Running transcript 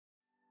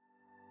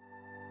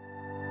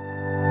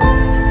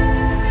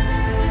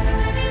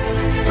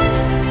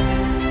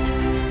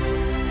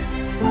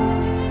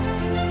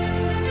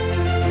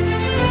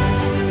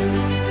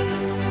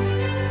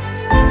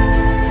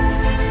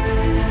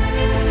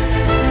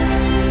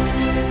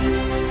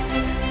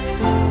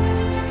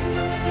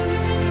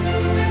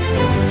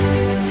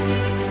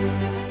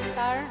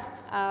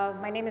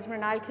is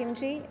Mrunal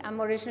Khimji.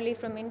 I'm originally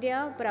from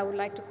India, but I would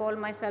like to call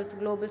myself a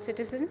global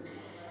citizen.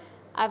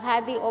 I've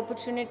had the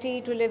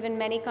opportunity to live in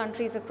many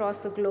countries across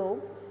the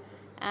globe,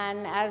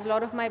 and as a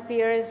lot of my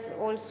peers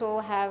also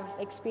have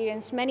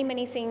experienced many,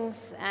 many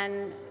things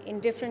and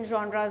in different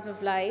genres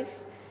of life,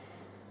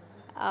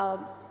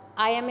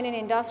 I am in an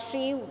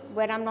industry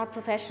where I'm not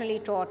professionally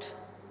taught.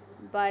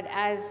 But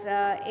as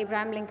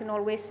Abraham Lincoln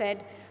always said,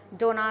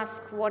 don't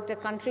ask what the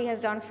country has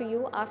done for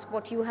you, ask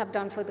what you have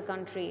done for the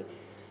country.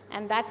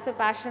 And that's the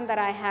passion that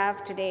I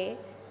have today.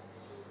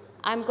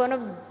 I'm going to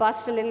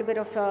bust a little bit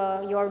of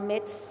your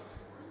myths.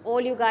 All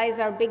you guys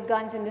are big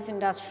guns in this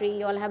industry.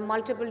 You all have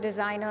multiple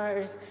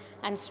designers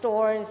and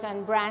stores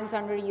and brands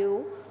under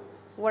you,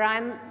 where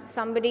I'm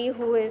somebody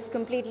who is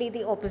completely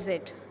the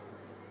opposite.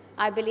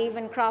 I believe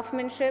in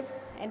craftsmanship,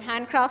 in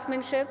hand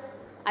craftsmanship.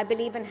 I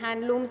believe in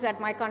handlooms,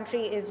 that my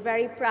country is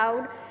very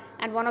proud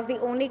and one of the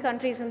only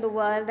countries in the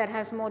world that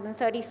has more than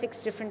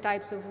 36 different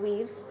types of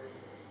weaves.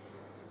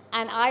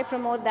 And I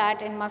promote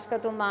that in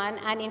Muscat, Oman,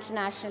 and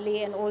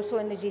internationally, and also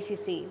in the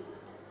GCC.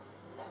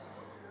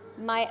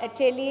 My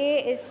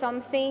atelier is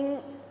something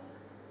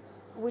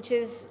which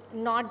is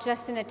not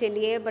just an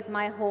atelier, but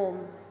my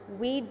home.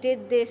 We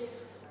did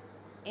this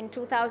in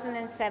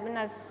 2007,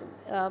 as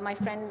my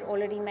friend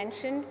already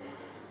mentioned.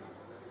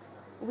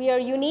 We are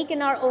unique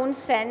in our own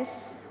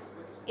sense,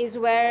 is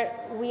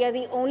where we are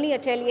the only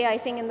atelier, I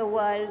think, in the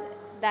world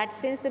that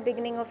since the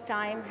beginning of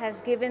time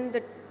has given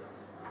the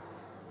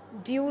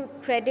due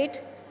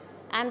credit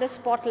and the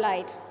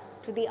spotlight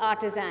to the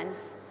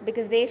artisans,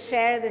 because they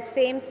share the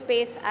same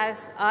space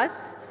as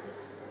us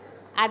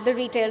at the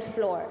retail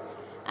floor.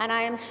 And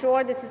I am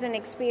sure this is an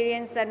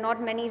experience that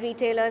not many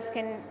retailers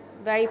can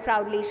very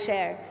proudly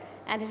share.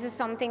 And this is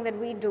something that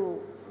we do,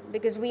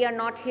 because we are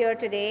not here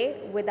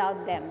today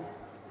without them.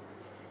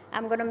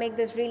 I'm going to make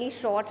this really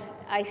short.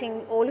 I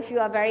think all of you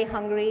are very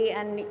hungry,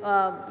 and you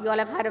all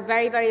have had a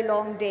very, very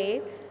long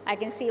day. I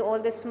can see all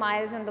the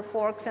smiles and the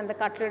forks and the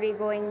cutlery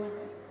going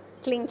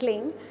cling,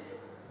 cling.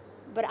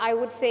 But I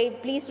would say,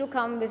 please do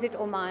come visit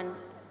Oman.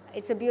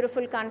 It's a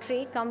beautiful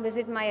country. Come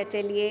visit my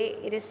atelier.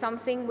 It is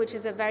something which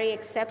is a very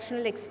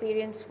exceptional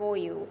experience for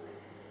you.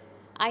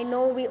 I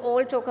know we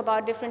all talk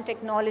about different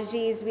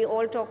technologies. We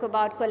all talk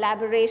about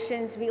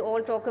collaborations. We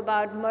all talk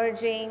about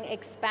merging,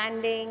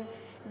 expanding.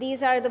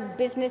 These are the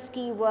business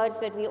keywords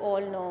that we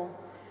all know.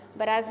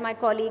 But as my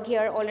colleague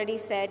here already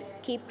said,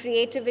 keep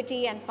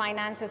creativity and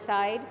finance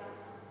aside.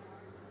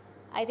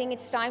 I think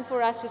it's time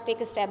for us to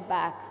take a step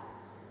back.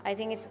 I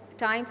think it's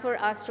time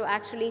for us to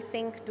actually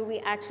think, do we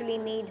actually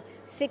need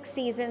 6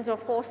 seasons or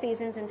 4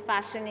 seasons in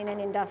fashion in an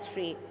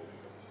industry?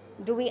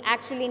 Do we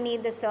actually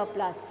need the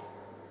surplus?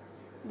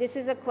 This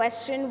is a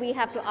question we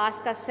have to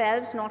ask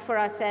ourselves, not for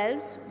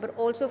ourselves, but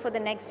also for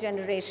the next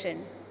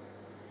generation.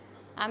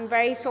 I'm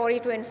very sorry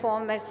to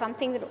inform as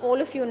something that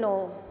all of you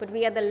know, but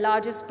we are the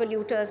largest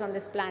polluters on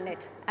this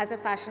planet as a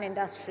fashion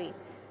industry.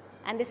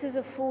 And this is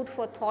a food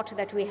for thought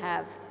that we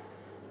have.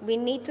 We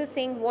need to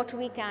think what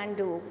we can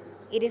do.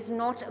 It is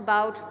not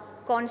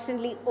about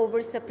constantly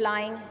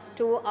oversupplying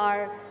to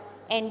our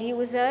end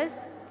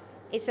users.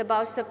 It's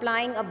about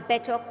supplying a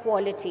better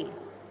quality.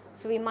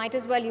 So we might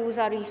as well use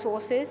our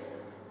resources,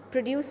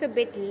 produce a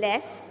bit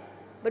less,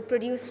 but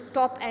produce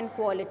top-end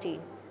quality.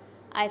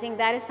 I think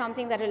that is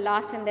something that will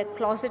last in their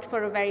closet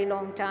for a very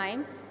long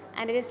time.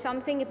 And it is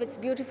something, if it's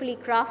beautifully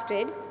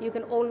crafted, you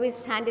can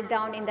always hand it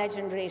down in that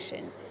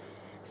generation.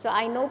 So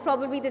I know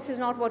probably this is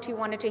not what you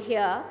wanted to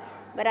hear,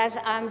 but as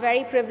I'm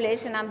very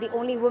privileged and I'm the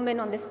only woman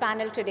on this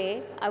panel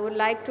today, I would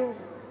like to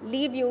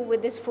leave you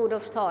with this food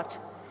of thought.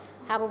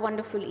 Have a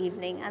wonderful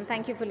evening, and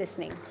thank you for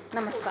listening.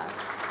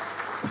 Namaskar.